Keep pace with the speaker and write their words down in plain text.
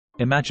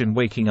Imagine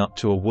waking up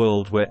to a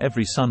world where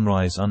every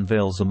sunrise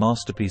unveils a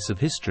masterpiece of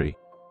history,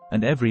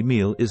 and every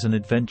meal is an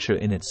adventure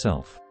in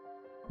itself.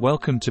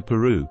 Welcome to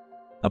Peru,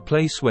 a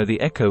place where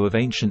the echo of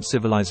ancient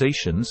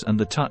civilizations and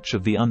the touch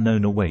of the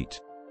unknown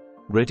await.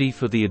 Ready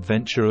for the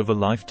adventure of a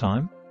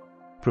lifetime?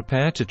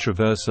 Prepare to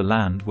traverse a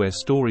land where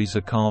stories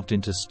are carved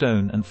into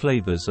stone and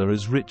flavors are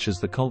as rich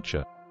as the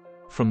culture.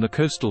 From the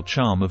coastal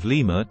charm of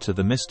Lima to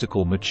the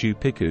mystical Machu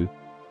Picchu,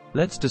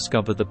 let's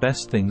discover the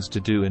best things to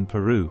do in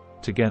Peru,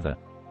 together.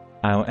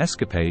 Our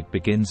escapade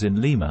begins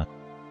in Lima,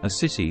 a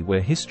city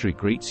where history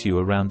greets you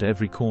around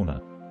every corner.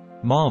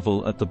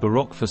 Marvel at the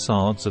Baroque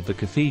facades of the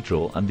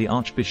cathedral and the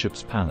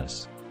Archbishop's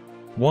palace.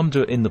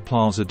 Wander in the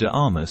Plaza de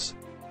Armas,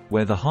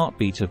 where the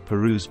heartbeat of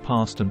Peru's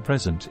past and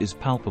present is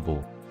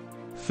palpable.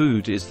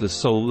 Food is the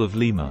soul of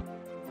Lima.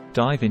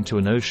 Dive into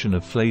an ocean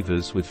of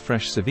flavors with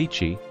fresh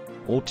ceviche,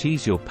 or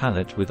tease your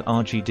palate with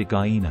ají de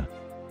gallina.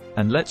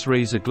 And let's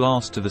raise a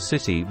glass to the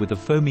city with a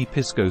foamy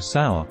Pisco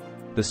sour,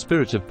 the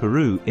spirit of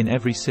Peru in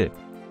every sip.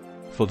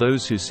 For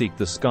those who seek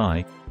the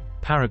sky,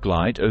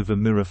 paraglide over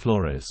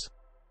Miraflores.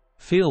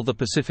 Feel the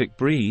Pacific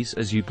breeze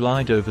as you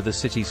glide over the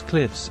city's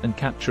cliffs and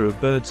capture a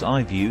bird's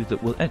eye view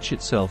that will etch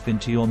itself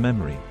into your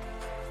memory.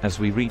 As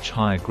we reach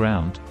higher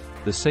ground,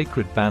 the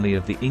sacred Valley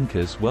of the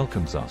Incas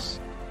welcomes us.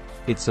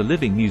 It's a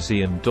living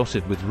museum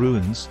dotted with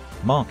ruins,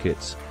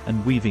 markets,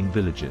 and weaving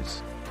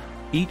villages.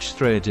 Each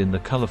thread in the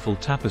colorful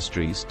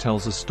tapestries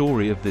tells a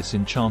story of this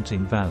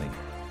enchanting valley.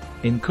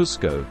 In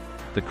Cusco,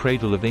 the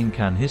cradle of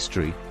Incan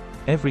history,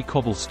 every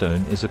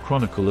cobblestone is a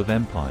chronicle of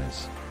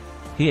empires.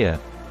 Here,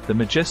 the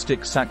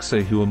majestic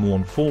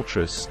Sacsayhuaman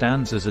fortress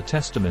stands as a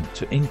testament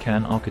to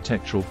Incan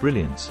architectural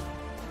brilliance,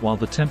 while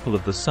the Temple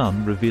of the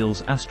Sun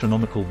reveals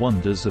astronomical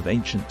wonders of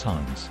ancient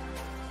times.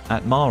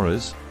 At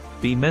Maras,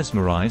 be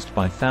mesmerized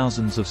by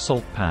thousands of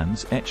salt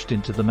pans etched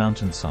into the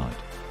mountainside.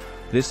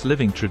 This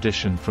living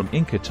tradition from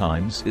Inca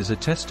times is a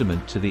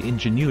testament to the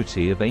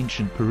ingenuity of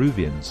ancient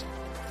Peruvians,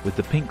 with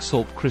the pink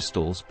salt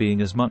crystals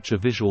being as much a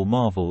visual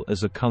marvel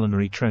as a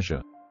culinary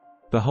treasure.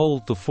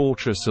 Behold the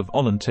fortress of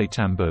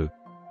Ollantaytambo.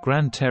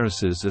 Grand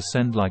terraces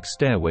ascend like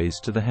stairways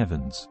to the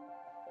heavens.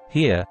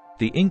 Here,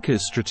 the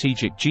Incas'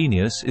 strategic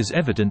genius is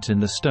evident in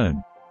the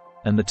stone,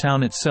 and the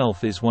town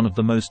itself is one of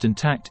the most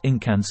intact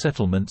Incan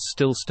settlements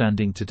still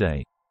standing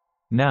today.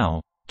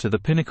 Now, to the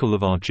pinnacle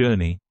of our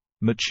journey,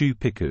 Machu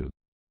Picchu.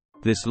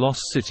 This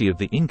lost city of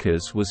the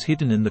Incas was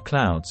hidden in the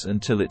clouds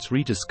until its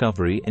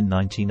rediscovery in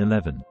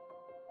 1911.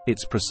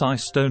 Its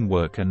precise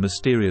stonework and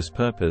mysterious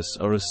purpose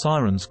are a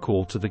siren's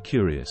call to the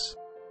curious.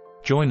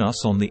 Join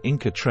us on the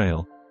Inca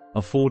Trail,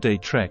 a 4-day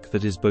trek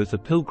that is both a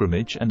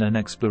pilgrimage and an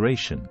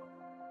exploration.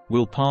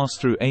 We'll pass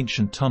through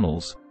ancient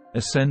tunnels,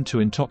 ascend to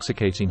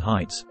intoxicating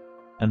heights,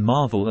 and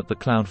marvel at the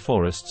cloud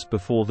forests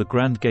before the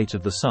Grand Gate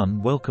of the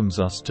Sun welcomes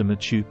us to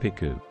Machu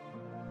Picchu.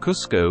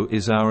 Cusco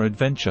is our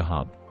adventure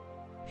hub.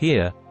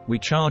 Here, we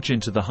charge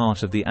into the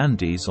heart of the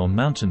Andes on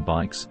mountain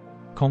bikes,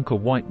 conquer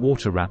white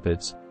water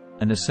rapids,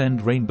 and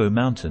ascend Rainbow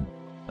Mountain,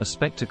 a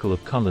spectacle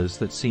of colors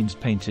that seems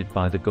painted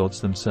by the gods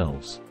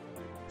themselves.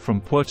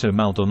 From Puerto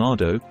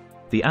Maldonado,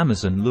 the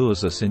Amazon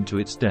lures us into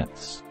its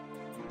depths.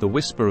 The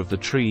whisper of the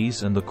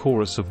trees and the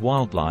chorus of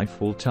wildlife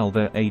will tell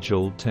their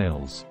age-old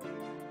tales.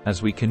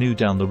 As we canoe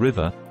down the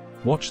river,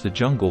 watch the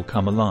jungle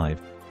come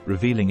alive,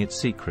 revealing its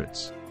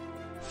secrets.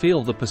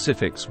 Feel the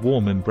Pacific's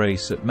warm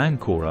embrace at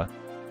Mancora,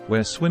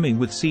 where swimming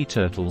with sea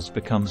turtles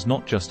becomes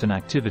not just an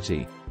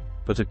activity,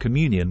 but a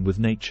communion with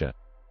nature.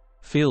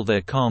 Feel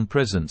their calm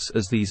presence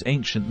as these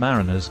ancient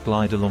mariners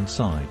glide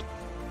alongside.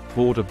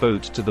 Board a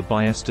boat to the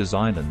Ballestas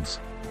Islands,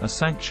 a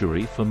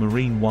sanctuary for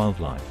marine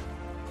wildlife.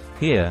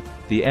 Here,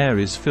 the air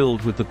is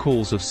filled with the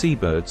calls of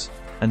seabirds,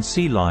 and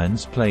sea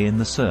lions play in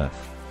the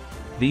surf.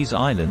 These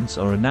islands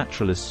are a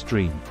naturalist's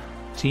dream,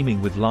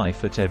 teeming with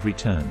life at every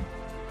turn.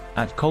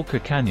 At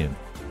Colca Canyon,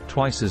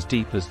 twice as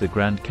deep as the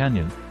Grand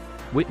Canyon,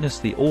 witness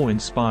the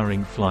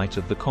awe-inspiring flight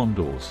of the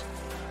condors.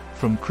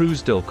 From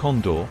Cruz del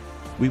Condor,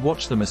 we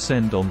watch them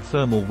ascend on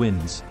thermal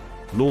winds,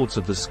 lords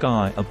of the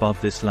sky above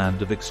this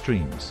land of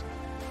extremes.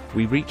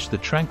 We reach the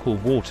tranquil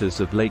waters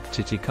of Lake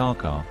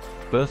Titicaca,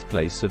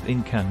 birthplace of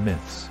Incan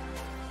myths.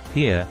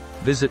 Here,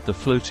 visit the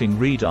floating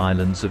reed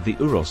islands of the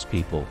Uros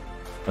people,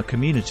 a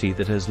community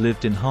that has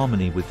lived in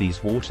harmony with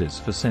these waters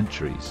for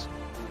centuries.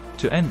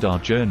 To end our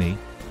journey,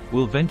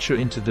 we'll venture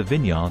into the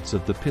vineyards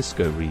of the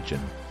Pisco region.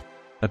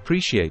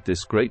 Appreciate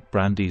this great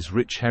brandy's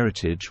rich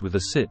heritage with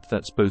a sip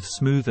that's both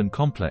smooth and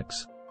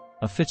complex,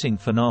 a fitting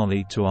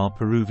finale to our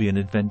Peruvian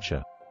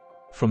adventure.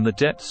 From the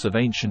depths of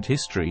ancient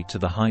history to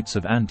the heights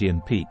of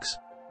Andean peaks,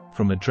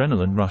 from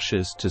adrenaline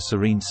rushes to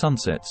serene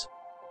sunsets,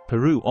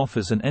 Peru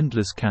offers an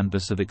endless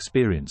canvas of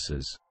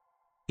experiences.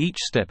 Each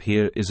step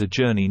here is a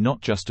journey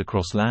not just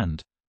across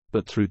land,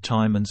 but through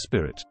time and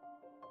spirit.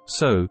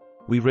 So,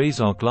 we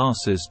raise our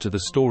glasses to the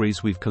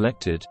stories we've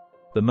collected,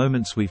 the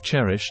moments we've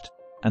cherished,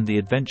 and the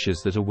adventures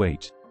that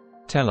await.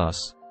 Tell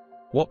us,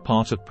 what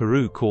part of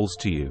Peru calls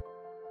to you?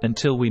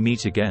 Until we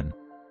meet again,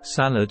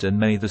 salad and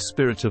may the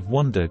spirit of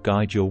wonder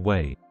guide your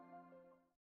way.